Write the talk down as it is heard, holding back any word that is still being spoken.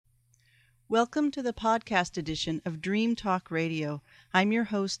Welcome to the podcast edition of Dream Talk Radio. I'm your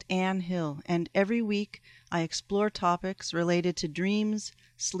host, Ann Hill, and every week I explore topics related to dreams,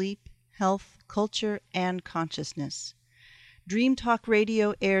 sleep, health, culture, and consciousness. Dream Talk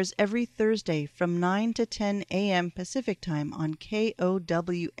Radio airs every Thursday from 9 to 10 a.m. Pacific Time on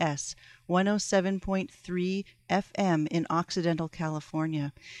KOWS 107.3 FM in Occidental,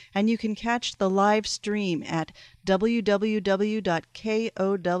 California. And you can catch the live stream at www.kows.fm.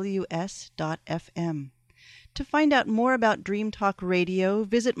 To find out more about Dream Talk Radio,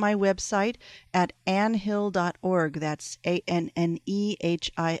 visit my website at annhill.org. That's ANNEHILL.org.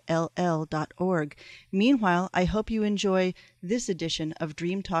 Meanwhile, I hope you enjoy this edition of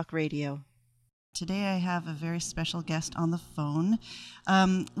Dream Talk Radio. Today I have a very special guest on the phone.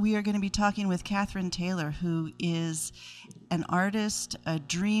 We are going to be talking with Catherine Taylor, who is an artist, a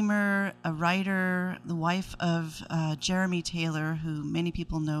dreamer, a writer, the wife of Jeremy Taylor, who many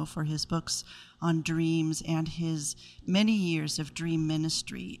people know for his books on dreams and his many years of dream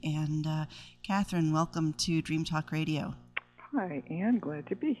ministry. And Catherine, welcome to Dream Talk Radio. Hi, Anne. Glad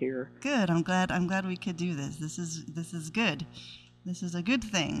to be here. Good. I'm glad we could do this. This is good. This is a good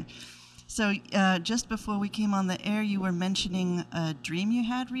thing. So just before we came on the air, you were mentioning a dream you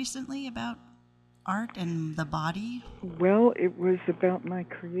had recently about art and the body. Well, it was about my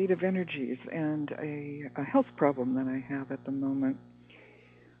creative energies and a health problem that I have at the moment.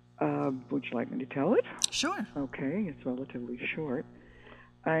 Would you like me to tell it? Sure. Okay, it's relatively short.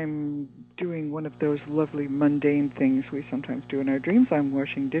 I'm doing one of those lovely mundane things we sometimes do in our dreams. I'm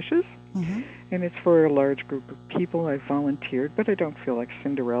washing dishes, and it's for a large group of people. I volunteered, but I don't feel like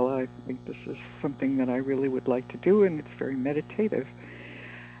Cinderella. I think this is something that I really would like to do, and it's very meditative.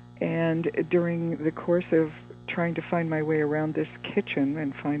 And during the course of trying to find my way around this kitchen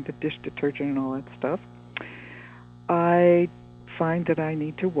and find the dish detergent and all that stuff, I find that I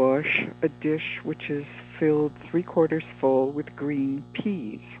need to wash a dish which is filled 3/4 full with green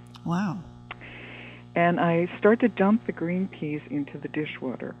peas. Wow. And I start to dump the green peas into the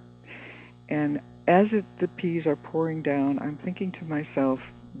dishwater. And as the peas are pouring down, I'm thinking to myself,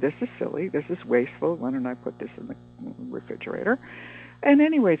 this is silly, this is wasteful, why don't I put this in the refrigerator? And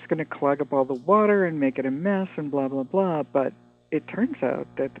anyway, it's going to clog up all the water and make it a mess and blah, blah, blah. But it turns out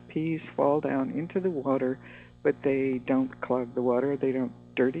that the peas fall down into the water, but they don't clog the water, they don't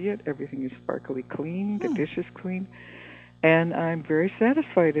dirty it. Everything is sparkly clean. The dish is clean. And I'm very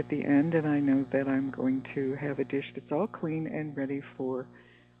satisfied at the end, and I know that I'm going to have a dish that's all clean and ready for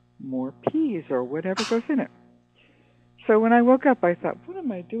more peas or whatever goes in it. So when I woke up, I thought, what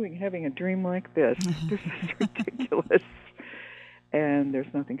am I doing having a dream like this? This is ridiculous. And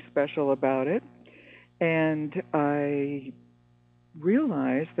there's nothing special about it. And I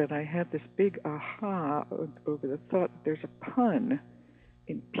realized that I had this big aha over the thought that there's a pun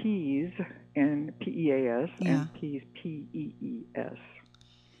in peas, and P-E-A-S, and peas, P-E-E-S.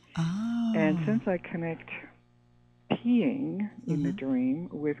 Oh. And since I connect peeing in the dream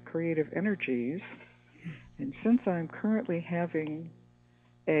with creative energies, and since I'm currently having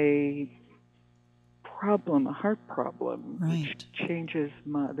a problem, a heart problem, which changes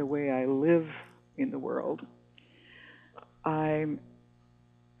the way I live in the world, I'm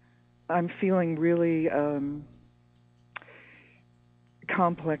feeling really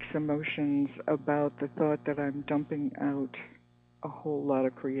complex emotions about the thought that I'm dumping out a whole lot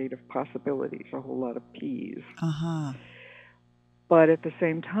of creative possibilities, a whole lot of peas. But at the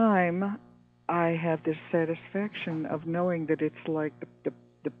same time, I have this satisfaction of knowing that it's like the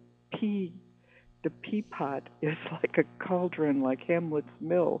pea pot is like a cauldron, like Hamlet's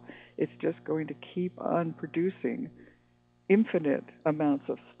mill. It's just going to keep on producing infinite amounts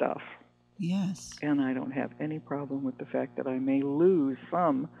of stuff. Yes. And I don't have any problem with the fact that I may lose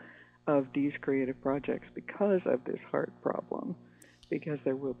some of these creative projects because of this heart problem, because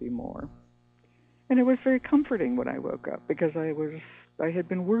there will be more. And it was very comforting when I woke up, because I had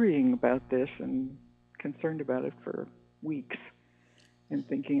been worrying about this and concerned about it for weeks and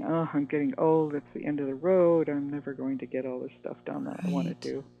thinking, oh, I'm getting old, it's the end of the road, I'm never going to get all this stuff done that I want to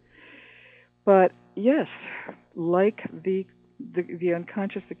do. But yes, like the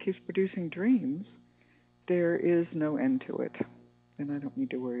unconscious that keeps producing dreams, there is no end to it, and I don't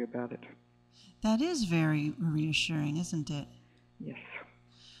need to worry about it. That is very reassuring, isn't it? Yes.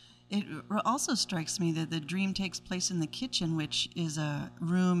 It also strikes me that the dream takes place in the kitchen, which is a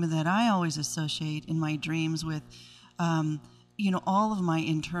room that I always associate in my dreams with, all of my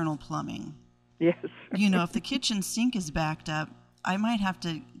internal plumbing. Yes. If the kitchen sink is backed up, I might have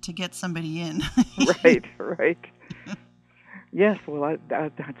to get somebody in. Right. Yes, well,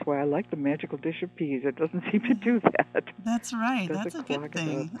 that's why I like the magical dish of peas. It doesn't seem to do that. That's right. That's a good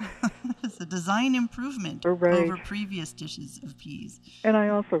thing. It's a design improvement Right. over previous dishes of peas. And I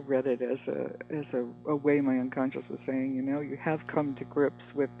also read it as a way my unconscious was saying, you have come to grips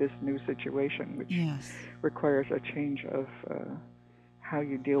with this new situation, which Yes. requires a change of how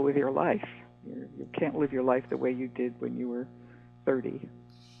you deal with your life. You can't live your life the way you did when you were 30.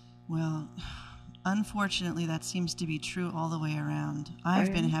 Well, unfortunately, that seems to be true all the way around.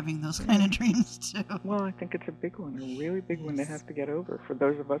 I've been having those kind of dreams too. Well, I think it's a big one, a really big one to Yes. have to get over for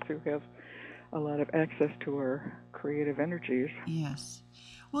those of us who have a lot of access to our creative energies. Yes.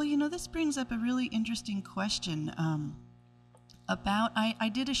 Well, this brings up a really interesting question about, I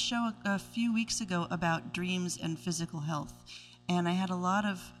did a show a few weeks ago about dreams and physical health, and I had a lot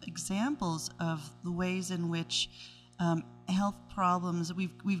of examples of the ways in which health problems, we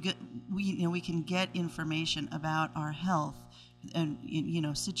can get information about our health and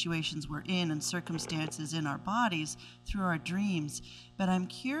situations we're in and circumstances in our bodies through our dreams. But I'm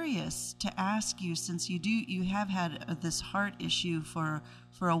curious to ask you, since you have had this heart issue for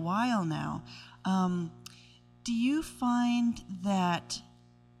a while now, do you find that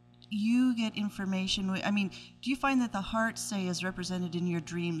you get information? Do you find that the heart, say, is represented in your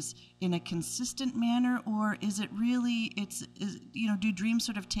dreams in a consistent manner, or is it really, do dreams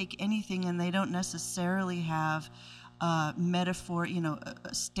sort of take anything and they don't necessarily have metaphor,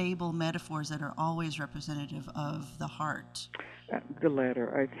 stable metaphors that are always representative of the heart? The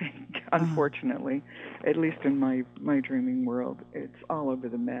latter, I think, unfortunately, at least in my dreaming world, it's all over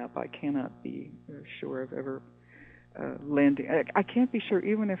the map. I cannot be sure of ever landing. I can't be sure,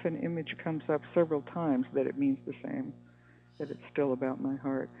 even if an image comes up several times, that it means the same, that it's still about my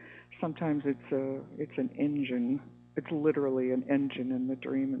heart. Sometimes it's an engine. It's literally an engine in the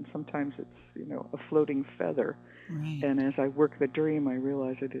dream, and sometimes it's a floating feather. Right. And as I work the dream, I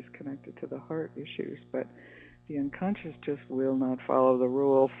realize it is connected to the heart issues, but the unconscious just will not follow the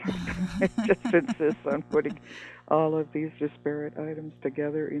rules. It just insists on putting all of these disparate items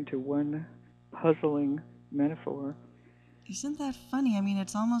together into one puzzling metaphor. Isn't that funny?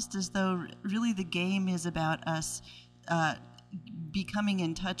 It's almost as though really the game is about us becoming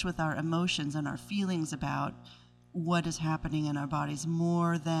in touch with our emotions and our feelings about what is happening in our bodies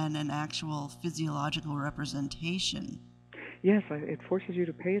more than an actual physiological representation. Yes, it forces you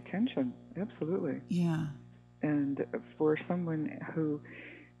to pay attention. Absolutely. Yeah. And for someone who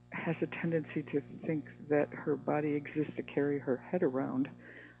has a tendency to think that her body exists to carry her head around,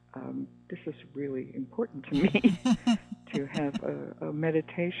 this is really important to me, to have a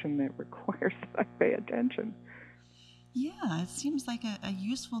meditation that requires that I pay attention. Yeah, it seems like a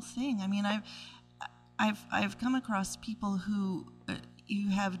useful thing. I've come across people who you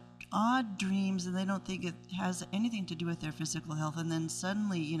have odd dreams and they don't think it has anything to do with their physical health, and then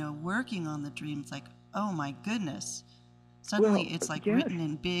suddenly, working on the dream, it's like, oh my goodness. Suddenly it's like written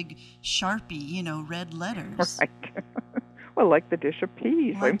in big Sharpie, red letters. Right. Well, like the dish of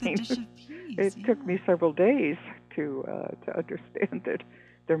peas. The dish of peas. It took me several days to understand that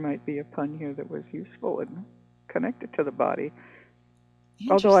there might be a pun here that was useful and connected to the body.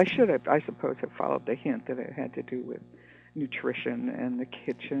 Although I should have, I suppose, have followed the hint that it had to do with nutrition and the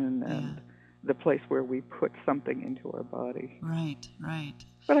kitchen and the place where we put something into our body. Right, right.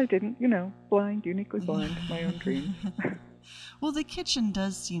 But I didn't, blind, uniquely blind to my own dreams. Well, the kitchen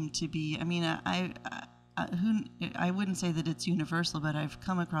does seem to be, I wouldn't say that it's universal, but I've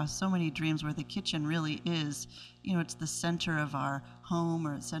come across so many dreams where the kitchen really is, it's the center of our home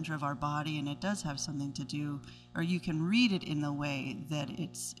or the center of our body, and it does have something to do, or you can read it in the way that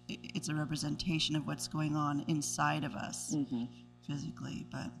it's a representation of what's going on inside of us physically.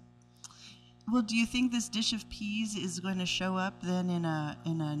 But well, do you think this dish of peas is going to show up then in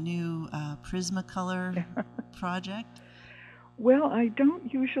a new Prismacolor project? Well, I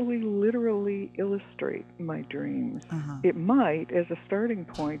don't usually literally illustrate my dreams. It might as a starting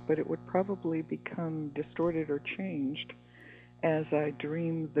point, but it would probably become distorted or changed as I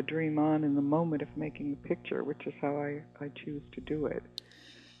dream the dream on in the moment of making the picture, which is how I choose to do it,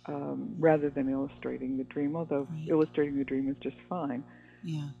 rather than illustrating the dream, although illustrating the dream is just fine.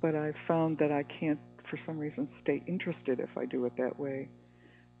 Yeah. But I've found that I can't, for some reason, stay interested if I do it that way.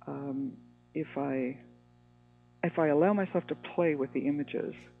 If I allow myself to play with the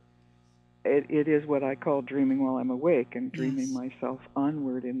images, it is what I call dreaming while I'm awake and dreaming myself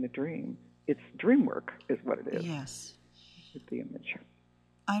onward in the dream. It's dream work is what it is. Yes. With the image.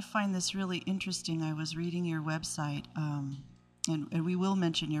 I find this really interesting. I was reading your website, and we will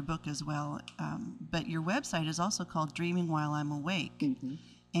mention your book as well, but your website is also called Dreaming While I'm Awake. Mm-hmm.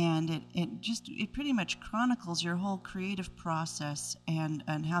 And it pretty much chronicles your whole creative process and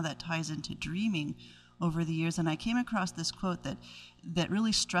how that ties into dreaming. over the years, and I came across this quote that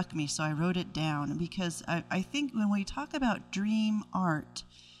really struck me, so I wrote it down, because I think when we talk about dream art,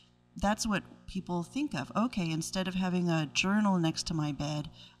 that's what people think of. Okay, instead of having a journal next to my bed,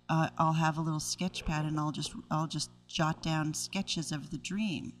 I'll have a little sketch pad, and I'll just jot down sketches of the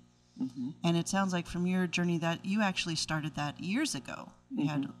dream. Mm-hmm. And it sounds like from your journey that you actually started that years ago. You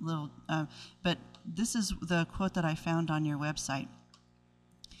had little, but this is the quote that I found on your website.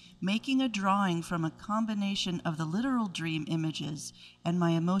 Making a drawing from a combination of the literal dream images and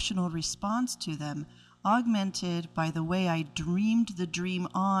my emotional response to them, augmented by the way I dreamed the dream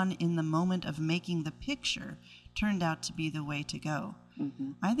on in the moment of making the picture, turned out to be the way to go.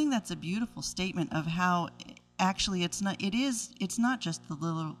 Mm-hmm. I think that's a beautiful statement of how actually it's not just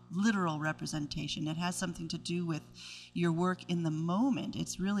the literal representation. It has something to do with your work in the moment.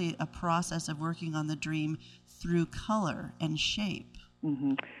 It's really a process of working on the dream through color and shape.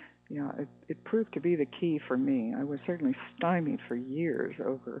 Mm-hmm. Yeah, it proved to be the key for me. I was certainly stymied for years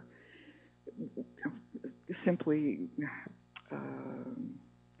over simply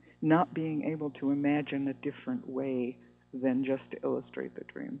not being able to imagine a different way than just to illustrate the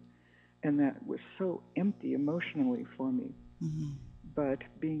dream. And that was so empty emotionally for me. Mm-hmm. But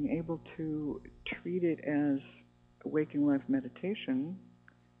being able to treat it as a waking life meditation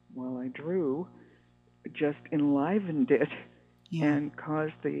while I drew just enlivened it. Yeah. And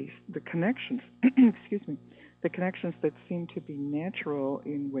caused the connections, excuse me, the connections that seem to be natural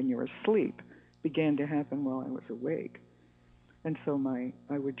when you're asleep began to happen while I was awake. And so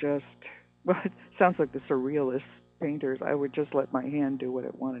I would just, well, it sounds like the surrealist painters, I would just let my hand do what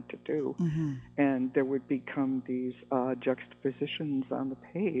it wanted to do. Mm-hmm. And there would become these juxtapositions on the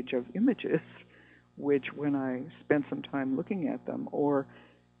page of images, which when I spent some time looking at them, or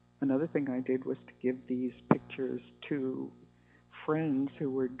another thing I did was to give these pictures to friends who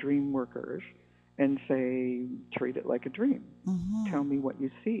were dream workers and say, treat it like a dream. Mm-hmm. Tell me what you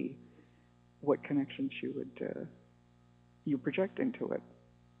see, what connections you project into it.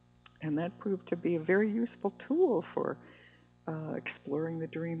 And that proved to be a very useful tool for exploring the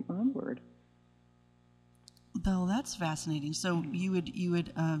dream onward. Though that's fascinating. So you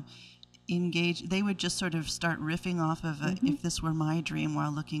would engage. They would just sort of start riffing off of if this were my dream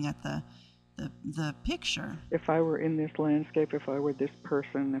while looking at the picture. If I were in this landscape, if I were this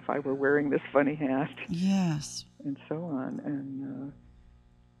person, if I were wearing this funny hat. Yes. And so on. And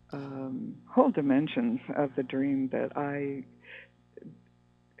whole dimensions of the dream that I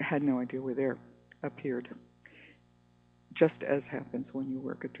had no idea were there appeared. Just as happens when you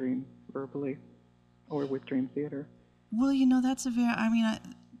work a dream verbally or with dream theater. Well, that's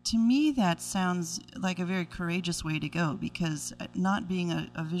to me, that sounds like a very courageous way to go, because not being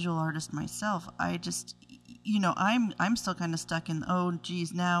a visual artist myself, I just, I'm still kind of stuck in, oh,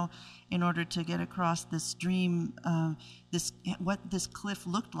 geez, now in order to get across this dream, what this cliff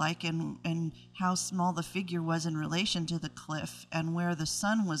looked like and how small the figure was in relation to the cliff and where the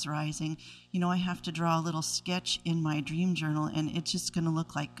sun was rising, I have to draw a little sketch in my dream journal, and it's just going to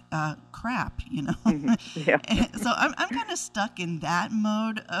look like crap, Mm-hmm. Yeah. So I'm kind of stuck in that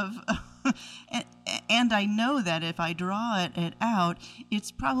mode of, and I know that if I draw it out,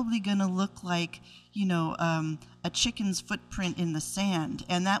 it's probably going to look like, a chicken's footprint in the sand,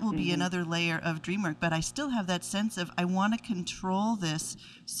 and that will be another layer of dream work. But I still have that sense of I want to control this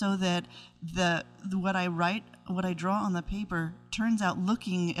so that what I draw on the paper turns out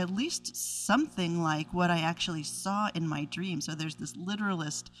looking at least something like what I actually saw in my dream. So there's this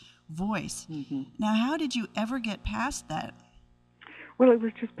literalist voice. Mm-hmm. Now, how did you ever get past that? Well, it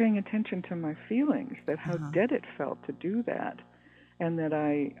was just paying attention to my feelings, that how dead it felt to do that. And that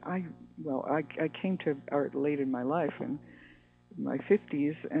I came to art late in my life, in my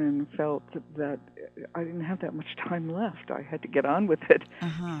 50s, and felt that I didn't have that much time left. I had to get on with it.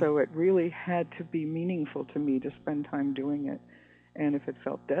 So it really had to be meaningful to me to spend time doing it. And if it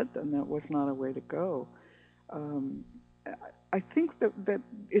felt dead, then that was not a way to go. I think that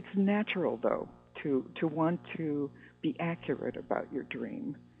it's natural, though, to want to be accurate about your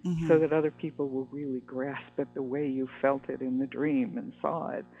dream. Mm-hmm. So that other people will really grasp it the way you felt it in the dream and saw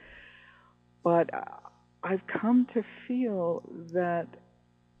it. But I've come to feel that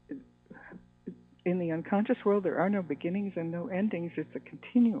in the unconscious world there are no beginnings and no endings. It's a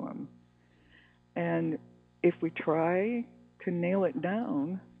continuum. And if we try to nail it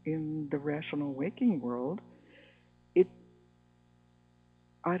down in the rational waking world,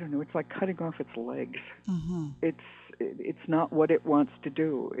 it's like cutting off its legs. Mm-hmm. It's not what it wants to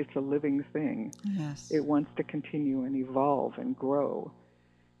do. It's a living thing. Yes. It wants to continue and evolve and grow.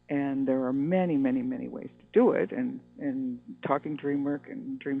 And there are many, many, many ways to do it. And talking dream work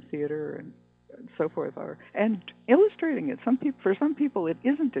and dream theater and so forth are, and illustrating it. For some people, it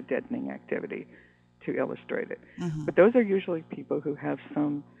isn't a deadening activity to illustrate it, but those are usually people who have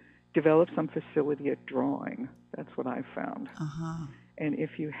developed some facility at drawing. That's what I've found. And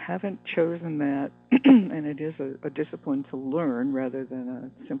if you haven't chosen that, and it is a discipline to learn rather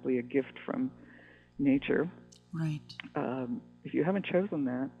than simply a gift from nature, right? If you haven't chosen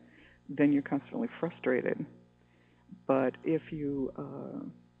that, then you're constantly frustrated. But if you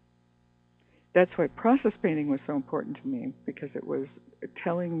that's why process painting was so important to me, because it was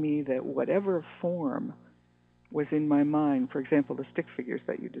telling me that whatever form was in my mind, for example, the stick figures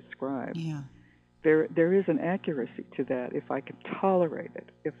that you described, there is an accuracy to that if I can tolerate it,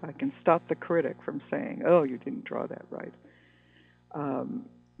 if I can stop the critic from saying, oh, you didn't draw that right.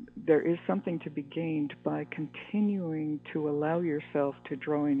 There is something to be gained by continuing to allow yourself to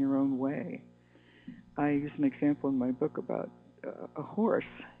draw in your own way. I use an example in my book about a horse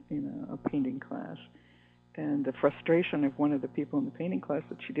in a painting class, and the frustration of one of the people in the painting class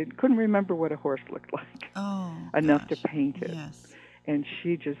that she couldn't remember what a horse looked like enough to paint it. Yes. And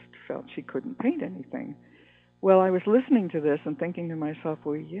she just felt she couldn't paint anything. Well, I was listening to this and thinking to myself,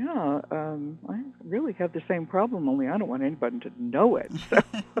 well, yeah, I really have the same problem, only I don't want anybody to know it, so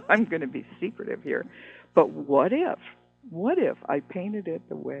I'm going to be secretive here. But what if I painted it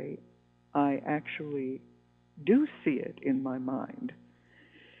the way I actually do see it in my mind?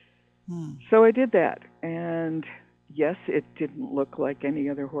 So I did that, and yes, it didn't look like any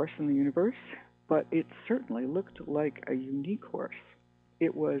other horse in the universe, but it certainly looked like a unique horse.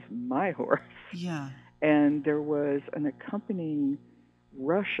 It was my horse. Yeah. And there was an accompanying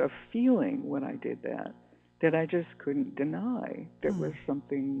rush of feeling when I did that I just couldn't deny. There was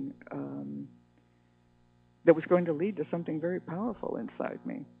something that was going to lead to something very powerful inside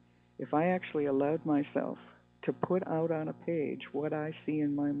me. If I actually allowed myself to put out on a page what I see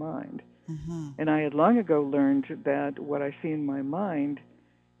in my mind. And I had long ago learned that what I see in my mind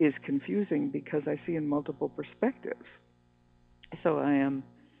is confusing because I see in multiple perspectives. So I am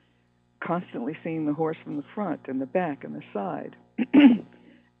constantly seeing the horse from the front and the back and the side.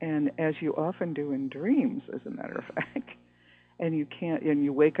 And as you often do in dreams, as a matter of fact, and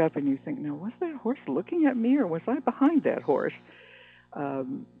you wake up and you think, now, was that horse looking at me or was I behind that horse?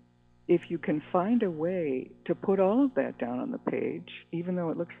 If you can find a way to put all of that down on the page, even though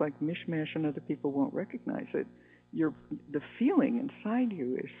it looks like mishmash and other people won't recognize it, the feeling inside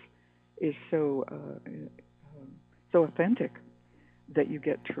you is so authentic that you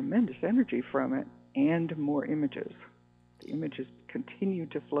get tremendous energy from it and more images. The images continue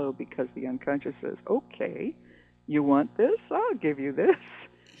to flow because the unconscious says, okay, you want this? I'll give you this.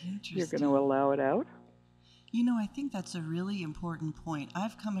 You're going to allow it out. You know, I think that's a really important point.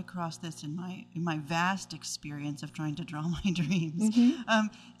 I've come across this in my vast experience of trying to draw my dreams.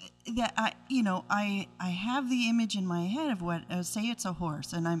 That I have the image in my head of what say it's a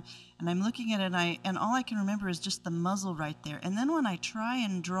horse, and I'm looking at it, and all I can remember is just the muzzle right there. And then when I try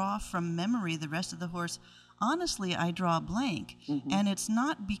and draw from memory the rest of the horse, honestly, I draw a blank. And it's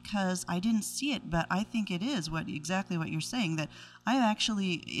not because I didn't see it, but I think it is exactly what you're saying, that I've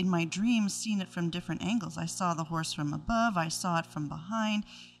actually, in my dreams, seen it from different angles. I saw the horse from above, I saw it from behind,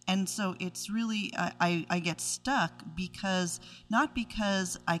 and so it's really, I get stuck not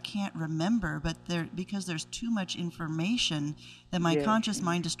because I can't remember, but because there's too much information that my conscious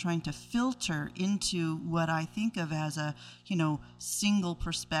mind is trying to filter into what I think of as a, single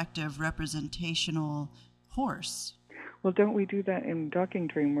perspective representational horse. Well, don't we do that in talking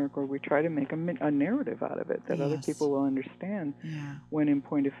dream work, where we try to make a narrative out of it that other people will understand, when in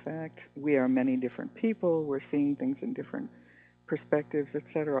point of fact, we are many different people, we're seeing things in different perspectives,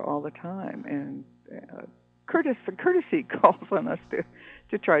 etc., all the time, and courtesy calls on us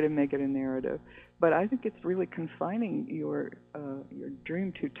to try to make it a narrative. But I think it's really confining your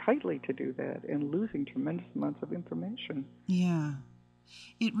dream too tightly to do that and losing tremendous amounts of information. Yeah.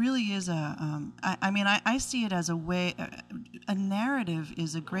 It really is I see it as a way, a narrative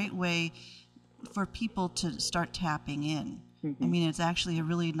is a great way for people to start tapping in. I mean, it's actually a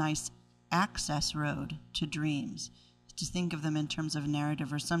really nice access road to dreams, to think of them in terms of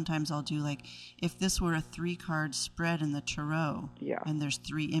narrative. Or sometimes I'll do, like, if this were a 3-card spread in the tarot, and there's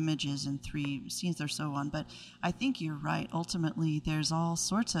 3 images and 3 scenes or so on. But I think you're right. Ultimately, there's all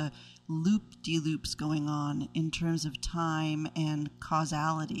sorts of loop-de-loops going on in terms of time and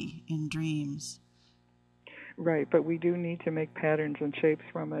causality in dreams. Right, but we do need to make patterns and shapes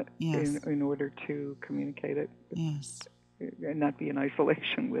from it in order to communicate it. Yes. And not be in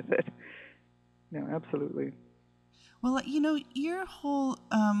isolation with it. No, absolutely. Well, your whole,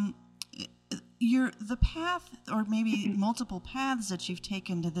 the path, or maybe multiple paths that you've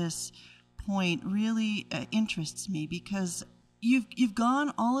taken to this point really interests me, because you've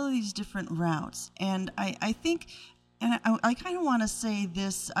gone all of these different routes, and I think, and I kind of want to say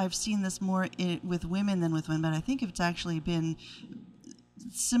this, I've seen this more with women than with men, but I think it's actually been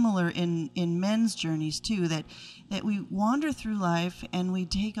similar in men's journeys too, that we wander through life and we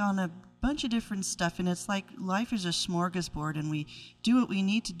take on a bunch of different stuff, and it's like life is a smorgasbord, and we do what we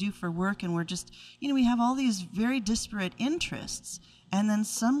need to do for work, and we're just, we have all these very disparate interests, and then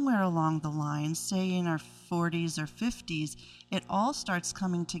somewhere along the line, say in our 40s or 50s, it all starts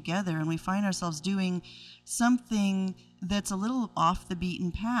coming together, and we find ourselves doing something that's a little off the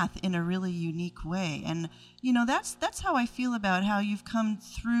beaten path in a really unique way. And that's how I feel about how you've come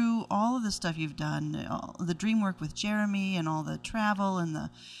through all of the stuff you've done, all the dream work with Jeremy, and all the travel, and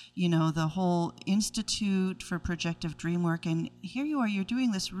the whole Institute for Projective Dream Work. And here you are, you're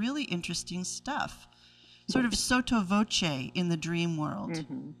doing this really interesting stuff, sort of sotto voce in the dream world.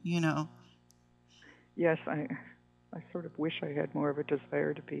 Mm-hmm. Yes, I sort of wish I had more of a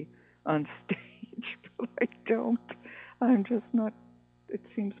desire to be on stage, but I don't. I'm just not, it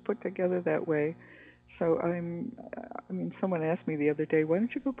seems put together that way. So someone asked me the other day, why don't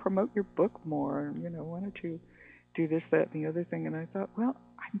you go promote your book more? Why don't you do this, that, and the other thing? And I thought, well,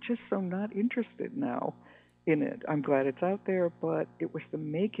 I'm just so not interested now in it. I'm glad it's out there, but it was the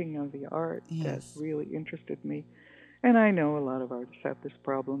making of the art that really interested me. And I know a lot of artists have this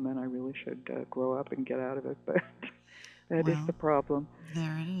problem, and I really should grow up and get out of it, but that is the problem.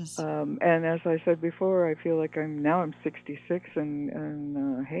 There it is. And as I said before, I feel like I'm 66,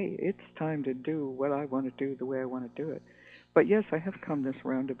 and hey, it's time to do what I want to do the way I want to do it. But yes, I have come this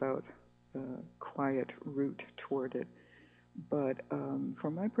roundabout, quiet route toward it. But for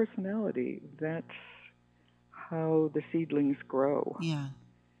my personality, that's how the seedlings grow. Yeah.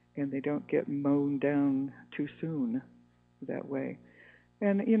 And they don't get mown down too soon that way.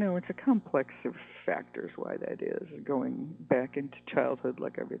 And, it's a complex of factors why that is, going back into childhood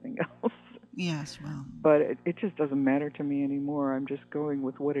like everything else. Yes, well. But it just doesn't matter to me anymore. I'm just going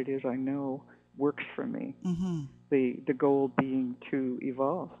with what it is I know works for me. Mm-hmm. The goal being to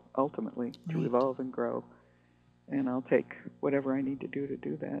evolve, ultimately, to evolve and grow. And I'll take whatever I need to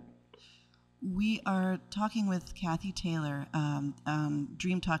do that. We are talking with Kathy Taylor on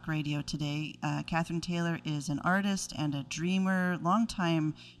Dream Talk Radio today. Catherine Taylor is an artist and a dreamer,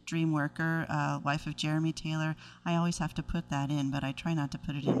 longtime dream worker, wife of Jeremy Taylor. I always have to put that in, but I try not to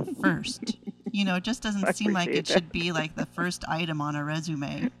put it in first. It just doesn't seem like it should be like the first item on a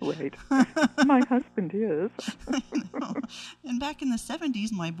resume. Right. My husband is. And back in the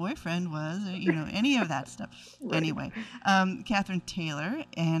 70s, my boyfriend was, any of that stuff. Right. Anyway, Catherine Taylor,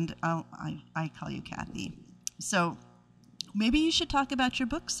 and I call you Kathy. So maybe you should talk about your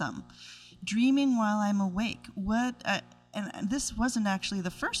book some. Dreaming While I'm Awake. And this wasn't actually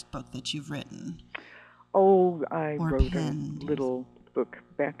the first book that you've written. Oh, I wrote a little book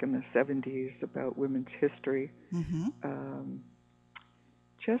back in the 70s about women's history. Mm-hmm.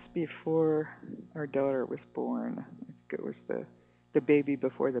 Just before our daughter was born. I think it was the baby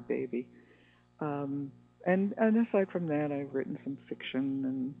before the baby. And aside from that, I've written some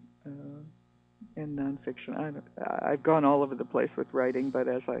fiction and nonfiction. I've gone all over the place with writing, but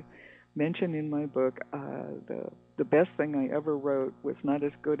as I mentioned in my book, the best thing I ever wrote was not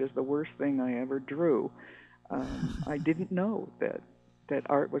as good as the worst thing I ever drew. I didn't know that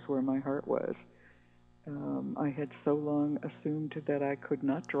art was where my heart was. I had so long assumed that I could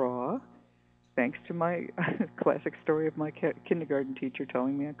not draw, thanks to my classic story of my kindergarten teacher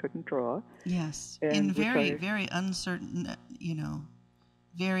telling me I couldn't draw. Yes, in very, very uncertain,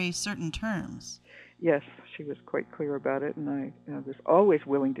 very certain terms. Yes, she was quite clear about it, and I was always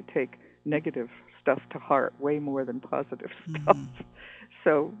willing to take negative stuff to heart, way more than positive stuff. Mm-hmm.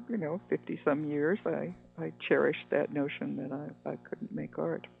 So, 50-some years, I cherished that notion that I couldn't make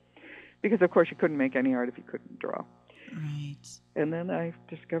art. Because, of course, you couldn't make any art if you couldn't draw. Right. And then I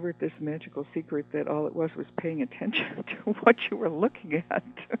discovered this magical secret that all it was paying attention to what you were looking at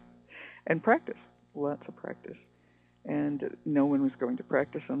and practice, lots of practice. And no one was going to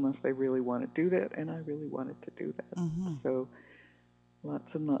practice unless they really want to do that, and I really wanted to do that. Mm-hmm. So lots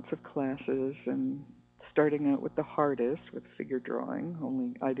and lots of classes, and starting out with the hardest, with figure drawing,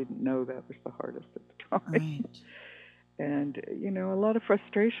 only I didn't know that was the hardest at the time. Right. And, a lot of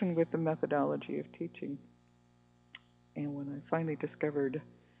frustration with the methodology of teaching. And when I finally discovered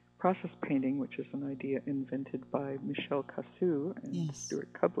process painting, which is an idea invented by Michel Cassou and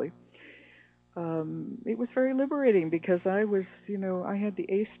Stuart Cubley, it was very liberating because I was, I had the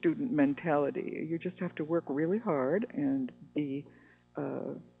A student mentality. You just have to work really hard and be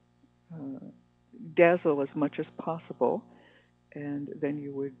dazzle as much as possible, and then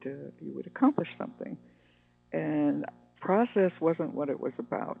you would accomplish something. And process wasn't what it was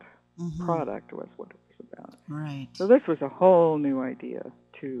about. Mm-hmm. Product was what it was about. Right. So this was a whole new idea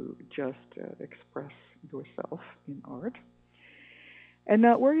to just express yourself in art and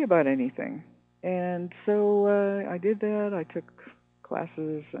not worry about anything. And so I did that. I took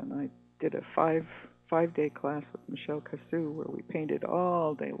classes, and I did a five-day class with Michelle Cassou where we painted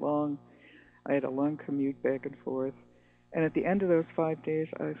all day long. I had a long commute back and forth. And at the end of those 5 days,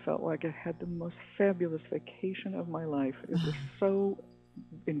 I felt like I had the most fabulous vacation of my life. It was so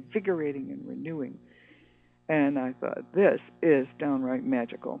invigorating and renewing. And I thought, this is downright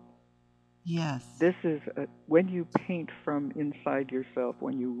magical. Yes. This is when you paint from inside yourself,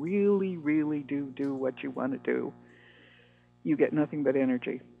 when you really, really do what you want to do, you get nothing but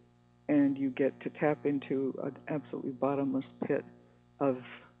energy. And you get to tap into an absolutely bottomless pit of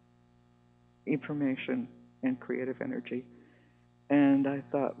information and creative energy. And I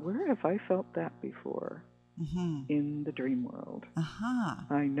thought, where have I felt that before? Mm-hmm. In the dream world. Uh-huh.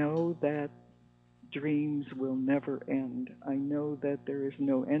 I know that dreams will never end. I know that there is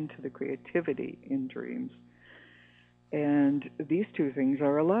no end to the creativity in dreams. And these two things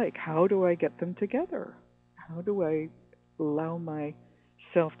are alike. How do I get them together? How do I allow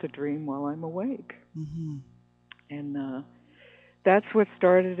myself to dream while I'm awake? Mm-hmm. And that's what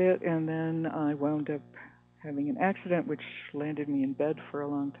started it. And then I wound up having an accident which landed me in bed for a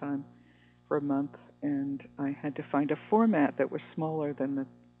long time, for a month. And I had to find a format that was smaller than the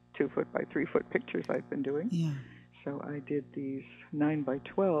 2-foot by 3-foot pictures I've been doing. Yeah. So I did these 9 by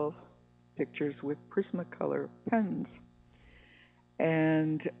 12 pictures with Prismacolor pens.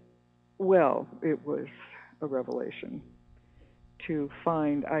 And, well, it was a revelation to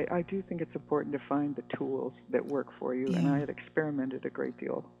find. I do think it's important to find the tools that work for you. Yeah. And I had experimented a great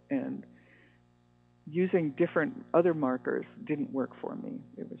deal. And using different other markers didn't work for me.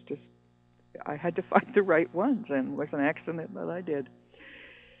 It was just, I had to find the right ones, and it was an accident that I did.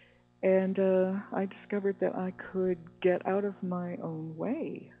 And I discovered that I could get out of my own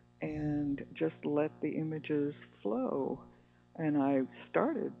way and just let the images flow. And I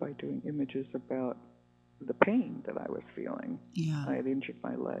started by doing images about the pain that I was feeling. Yeah. I had injured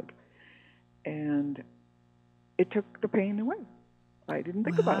my leg. And it took the pain away. I didn't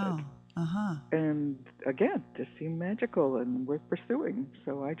think about it. Uh-huh. And again, this seemed magical and worth pursuing.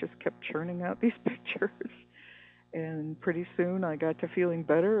 So I just kept churning out these pictures. And pretty soon I got to feeling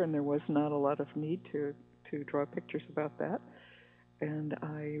better, and there was not a lot of need to draw pictures about that. And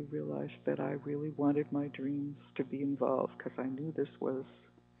I realized that I really wanted my dreams to be involved, because I knew this was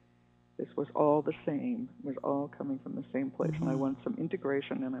all the same. It was all coming from the same place. Mm-hmm. And I wanted some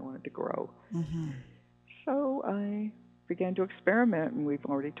integration, and I wanted to grow. Mm-hmm. So I began to experiment, and we've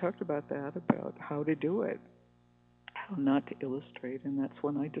already talked about that, about how to do it, how not to illustrate. And that's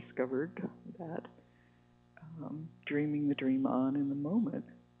when I discovered that dreaming the dream on in the moment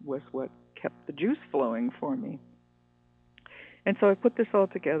was what kept the juice flowing for me. And so I put this all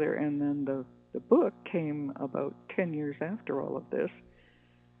together, and then the book came about 10 years after all of this,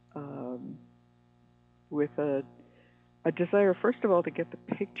 with a desire, first of all, to get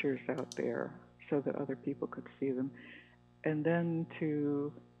the pictures out there so that other people could see them, and then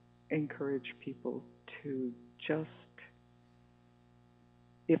to encourage people to just,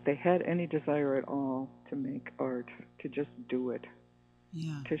 if they had any desire at all to make art, to just do it.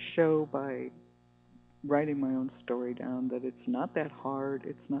 Yeah. To show by writing my own story down that it's not that hard,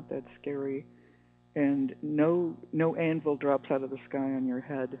 it's not that scary, and no anvil drops out of the sky on your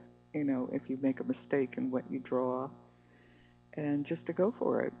head, if you make a mistake in what you draw, and just to go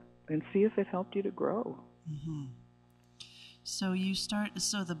for it and see if it helped you to grow. Mm-hmm. So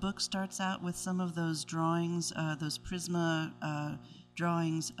the book starts out with some of those drawings, those Prisma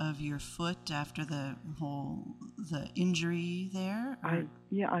drawings of your foot after the injury there? I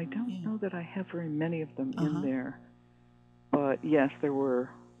don't know that I have very many of them in there, but yes, there were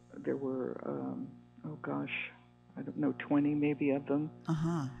I don't know, 20 maybe of them,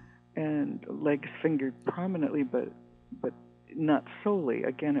 and legs fingered prominently, but not solely.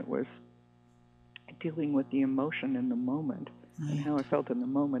 Again, it was dealing with the emotion in the moment, right, and how I felt in the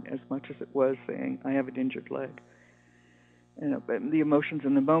moment, as much as it was saying I have an injured leg. But the emotions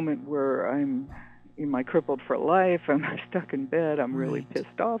in the moment were, I'm crippled for life, I'm stuck in bed, I'm really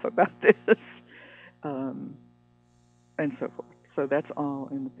pissed off about this, and so forth. So that's all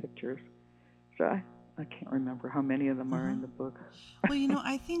in the pictures. So I can't remember how many of them are in the book. Well,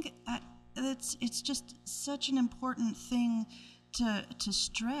 I think it's just such an important thing to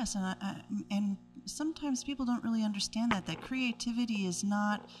stress, and sometimes people don't really understand that creativity is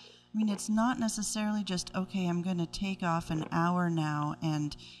not I mean, it's not necessarily just, okay, I'm going to take off an hour now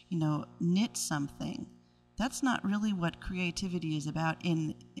and, knit something. That's not really what creativity is about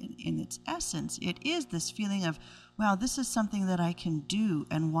in its essence. It is this feeling of, wow, this is something that I can do.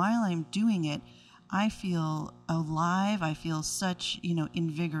 And while I'm doing it, I feel alive. I feel such,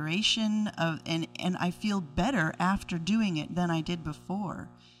 invigoration and I feel better after doing it than I did before.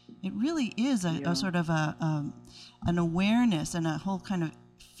 It really is a sort of an awareness and a whole kind of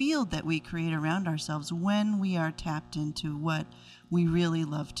field that we create around ourselves when we are tapped into what we really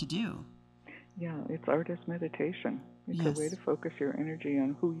love to do. Yeah, it's art as meditation. It's a way to focus your energy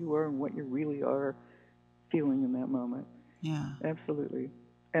on who you are and what you really are feeling in that moment. Yeah. Absolutely.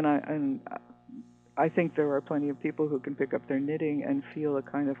 And I think there are plenty of people who can pick up their knitting and feel a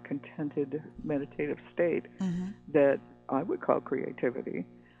kind of contented meditative state that I would call creativity.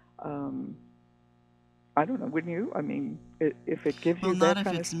 I don't know, wouldn't you? I mean, if it gives you that kind of... Well,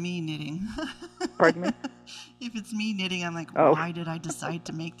 not if it's me knitting. Pardon me? If it's me knitting, I'm like, why did I decide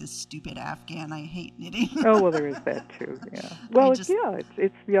to make this stupid Afghan? I hate knitting. Oh, well, there is that too, yeah. Well, it's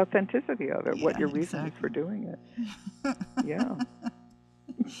the authenticity of it, what your reason is for doing it. Yeah.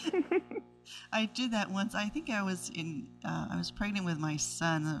 I did that once. I think I was I was pregnant with my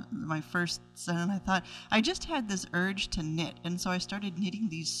son, my first son, and I thought, I just had this urge to knit. And so I started knitting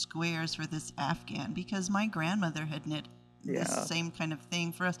these squares for this Afghan because my grandmother had knit this same kind of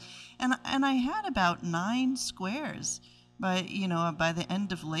thing for us. And I had about 9 squares. By the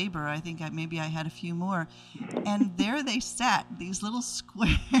end of labor, I think maybe I had a few more. And there they sat, these little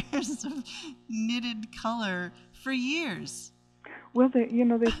squares of knitted color for years. Well,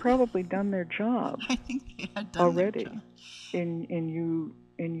 they've probably done their job. I think they had done already their job.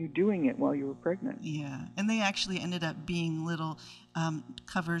 in you doing it while you were pregnant. Yeah, and they actually ended up being little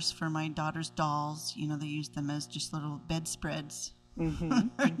covers for my daughter's dolls. They used them as just little bedspreads. Yeah.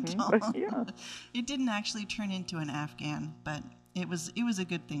 It didn't actually turn into an Afghan, but it was a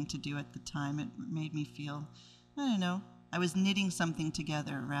good thing to do at the time. It made me feel, I don't know, I was knitting something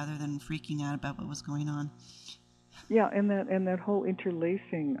together rather than freaking out about what was going on. Yeah, and that whole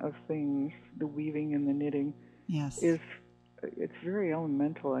interlacing of things, the weaving and the knitting, it's very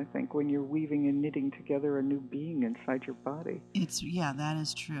elemental, I think, when you're weaving and knitting together a new being inside your body. That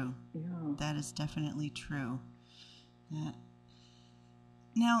is true. Yeah. That is definitely true.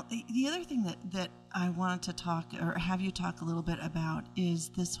 Now, the other thing that I wanted to talk, or have you talk a little bit about, is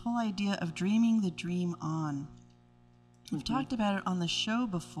this whole idea of dreaming the dream on. We've talked about it on the show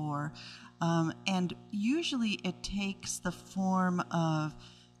before, and usually it takes the form of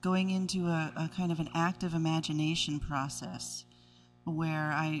going into a kind of an active imagination process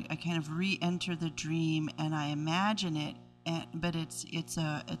where I kind of re-enter the dream and I imagine it, but it's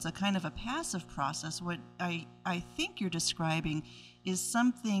a kind of a passive process. What I think you're describing is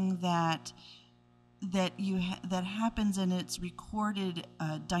something that happens and it's recorded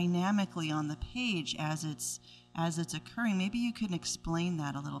dynamically on the page as it's occurring. Maybe you can explain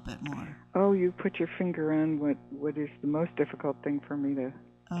that a little bit more. Oh, you put your finger on what is the most difficult thing for me to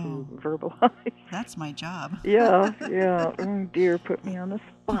verbalize. That's my job. Yeah. Oh dear, put me on the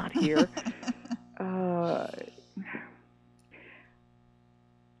spot here.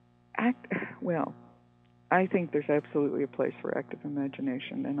 I think there's absolutely a place for active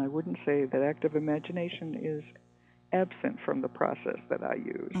imagination, and I wouldn't say that active imagination is absent from the process that I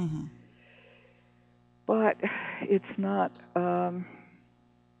use. But it's not,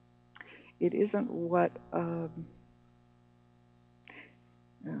 it isn't what, how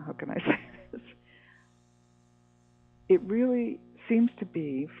can I say this? It really seems to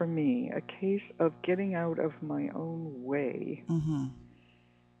be, for me, a case of getting out of my own way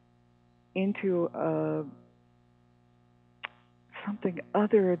into something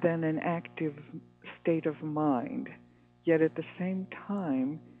other than an active state of mind, yet at the same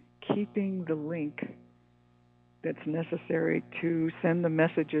time keeping the link that's necessary to send the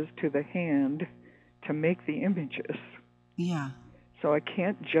messages to the hand to make the images. Yeah. So I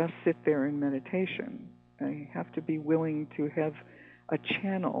can't just sit there in meditation. I have to be willing to have a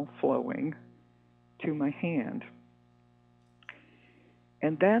channel flowing to my hand.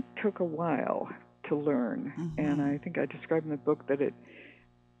 And that took a while to learn. And I think I described in the book that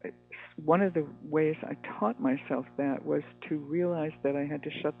one of the ways I taught myself that was to realize that I had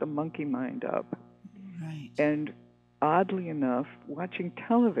to shut the monkey mind up. Right. And oddly enough, watching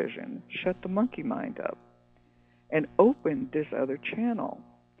television shut the monkey mind up and opened this other channel.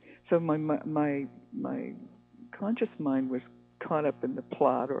 So my conscious mind was caught up in the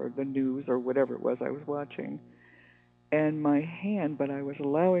plot or the news or whatever it was I was watching. And but I was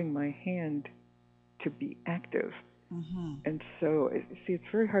allowing my hand to be active. Mm-hmm. And so, see, it's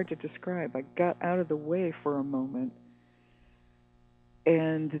very hard to describe. I got out of the way for a moment,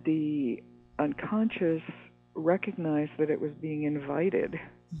 and the unconscious recognized that it was being invited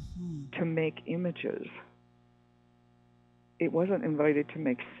Mm-hmm. to make images. It wasn't invited to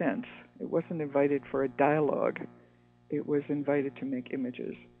make sense. It wasn't invited for a dialogue. It was invited to make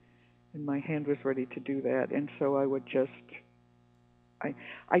images. And my hand was ready to do that. And so I would just, I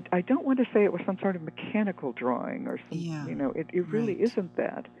don't want to say it was some sort of mechanical drawing or some, Yeah. It really Right. isn't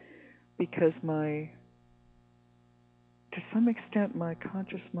that, because to some extent, my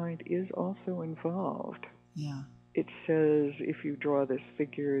conscious mind is also involved. Yeah. It says, if you draw this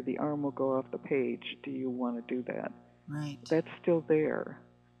figure, the arm will go off the page. Do you want to do that? Right. That's still there.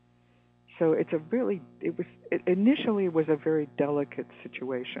 So initially it was a very delicate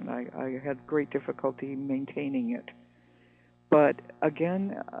situation. I had great difficulty maintaining it. But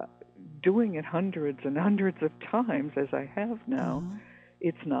again, doing it hundreds and hundreds of times, as I have now, Mm-hmm.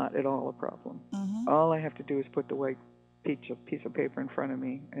 it's not at all a problem. Mm-hmm. All I have to do is put the white piece of paper in front of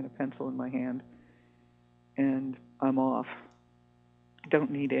me and a pencil in my hand, and I'm off.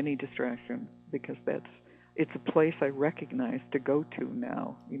 Don't need any distraction, because it's a place I recognize to go to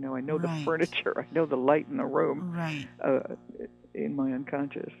now. I know the Right. furniture, I know the light in the room, Right. in my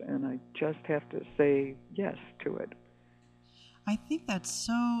unconscious, and I just have to say yes to it. I think that's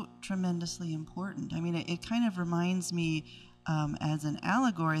so tremendously important. I mean, it kind of reminds me, as an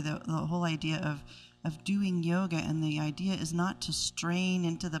allegory, the whole idea of doing yoga, and the idea is not to strain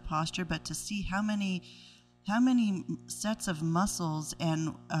into the posture, but to see how many sets of muscles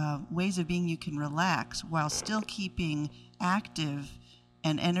and ways of being you can relax while still keeping active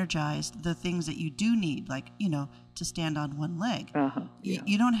and energized the things that you do need, like, to stand on one leg. Yeah.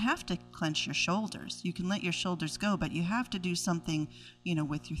 You don't have to clench your shoulders. You can let your shoulders go, but you have to do something,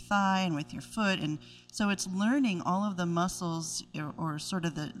 with your thigh and with your foot. And so it's learning all of the muscles, or sort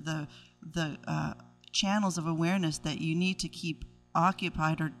of the channels of awareness that you need to keep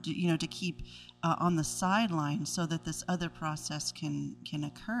occupied, or to keep on the sideline, so that this other process can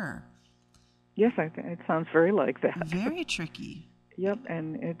occur. Yes, it sounds very like that. Very tricky. Yep,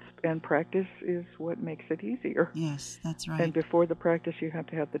 and practice is what makes it easier. Yes, that's right. And before the practice, you have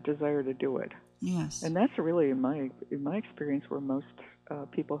to have the desire to do it. Yes. And that's really, in my experience, where most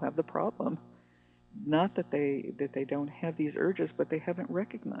people have the problem. Not that they don't have these urges, but they haven't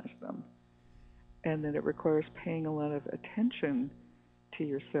recognized them, and that it requires paying a lot of attention to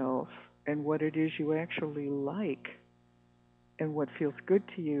yourself and what it is you actually like, and what feels good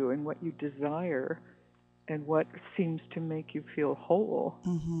to you, and what you desire, and what seems to make you feel whole,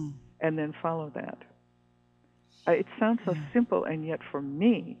 Mm-hmm. and then follow that. It sounds so simple, and yet for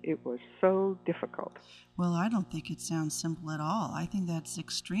me, it was so difficult. Well, I don't think it sounds simple at all. I think that's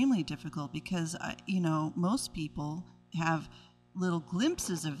extremely difficult, because, most people have little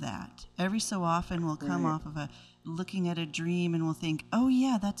glimpses of that. Every so often we'll come off of looking at a dream, and we'll think, oh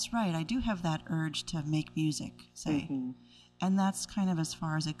yeah, that's right, I do have that urge to make music, say. Mm-hmm. And that's kind of as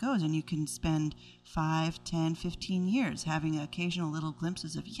far as it goes. And you can spend 5, 10, 15 years having occasional little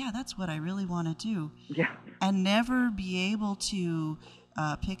glimpses of, yeah, that's what I really want to do. Yeah. And never be able to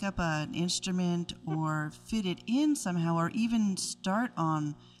pick up an instrument or fit it in somehow, or even start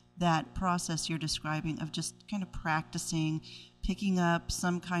on that process you're describing of just kind of practicing, picking up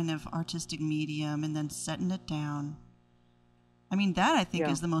some kind of artistic medium and then setting it down. I mean, that I think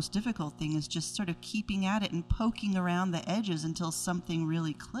is the most difficult thing, is just sort of keeping at it and poking around the edges until something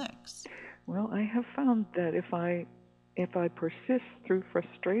really clicks. Well, I have found that if I persist through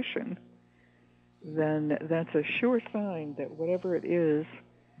frustration, then that's a sure sign that whatever it is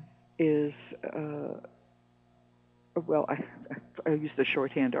well, I use the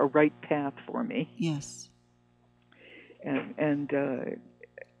shorthand, a right path for me. Yes. And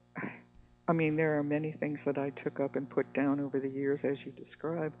I mean, there are many things that I took up and put down over the years, as you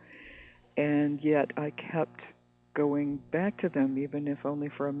describe, and yet I kept going back to them, even if only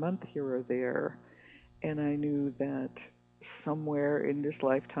for a month here or there. And I knew that somewhere in this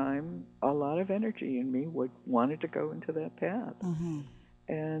lifetime, a lot of energy in me wanted to go into that path. Mm-hmm.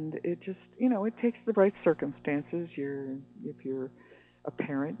 And it just, it takes the right circumstances. If you're a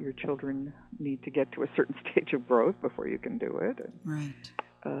parent, your children need to get to a certain stage of growth before you can do it. Right.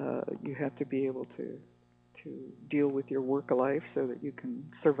 You have to be able to deal with your work life so that you can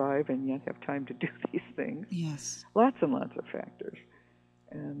survive and yet have time to do these things. Yes. Lots and lots of factors.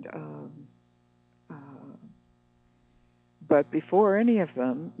 And but before any of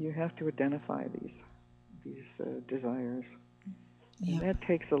them, you have to identify these desires. Yep. And that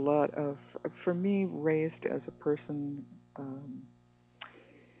takes a lot of, for me, raised as a person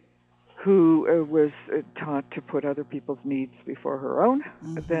who was taught to put other people's needs before her own,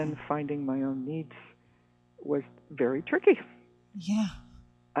 Mm-hmm. then finding my own needs was very tricky. Yeah.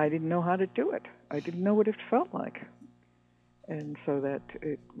 I didn't know how to do it. I didn't know what it felt like. And so that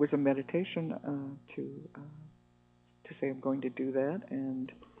it was a meditation to say I'm going to do that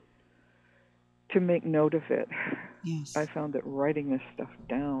and to make note of it. Yes. I found that writing this stuff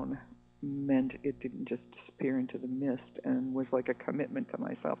down meant it didn't just disappear into the mist and was like a commitment to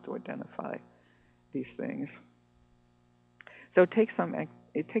myself to identify these things. So it takes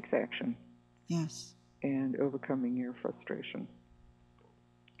action. Yes. And overcoming your frustration.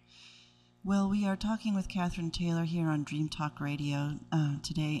 Well, we are talking with Catherine Taylor here on Dream Talk Radio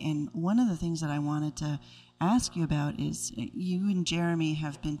today, and one of the things that I wanted to ask you about is you and Jeremy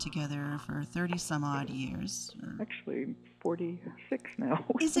have been together for 30-some-odd years. Actually, 46 now.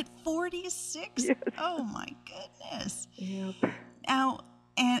 Is it 46? Yes. Oh, my goodness. Yep. Now,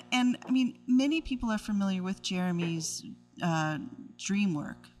 and I mean, many people are familiar with Jeremy's dream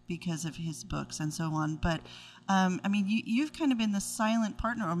work because of his books and so on, but I mean, you've kind of been the silent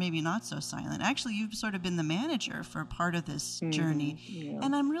partner, or maybe not so silent. Actually, you've sort of been the manager for part of this journey. Yeah.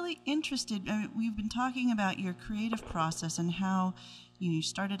 And I'm really interested. We've been talking about your creative process and how you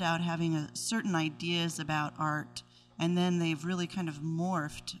started out having certain ideas about art, and then they've really kind of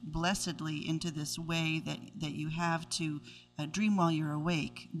morphed blessedly into this way that you have to dream while you're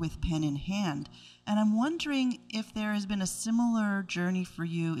awake with pen in hand. And I'm wondering if there has been a similar journey for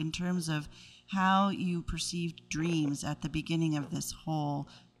you in terms of how you perceived dreams at the beginning of this whole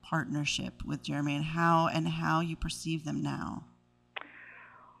partnership with Jeremy, and how you perceive them now.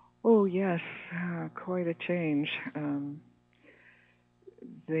 Oh, yes, quite a change.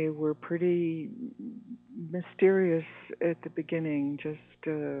 They were pretty mysterious at the beginning, just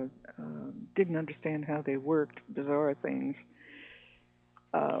didn't understand how they worked, bizarre things.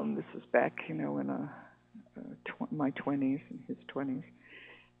 This was back, in my 20s and his 20s.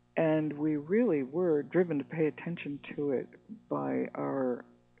 And we really were driven to pay attention to it by our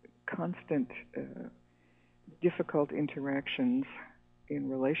constant difficult interactions in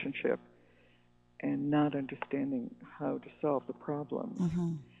relationship and not understanding how to solve the problem.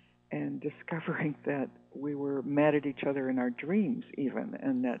 Mm-hmm. And discovering that we were mad at each other in our dreams even,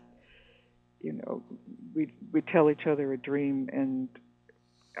 and that, we'd tell each other a dream and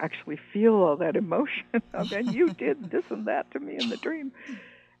actually feel all that emotion of, and you did this and that to me in the dream.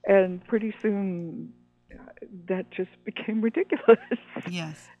 And pretty soon, that just became ridiculous.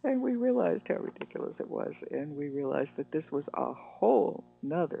 Yes. And we realized how ridiculous it was. And we realized that this was a whole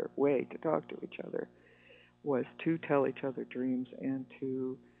nother way to talk to each other, was to tell each other dreams and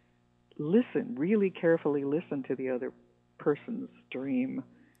to listen, really carefully listen to the other person's dream,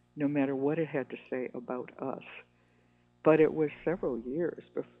 no matter what it had to say about us. But it was several years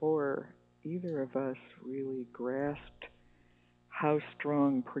before either of us really grasped how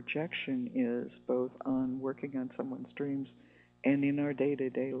strong projection is, both on working on someone's dreams and in our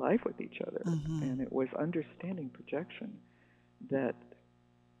day-to-day life with each other. Mm-hmm. And it was understanding projection that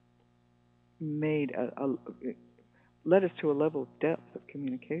made led us to a level of depth of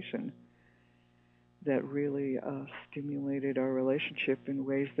communication that really stimulated our relationship in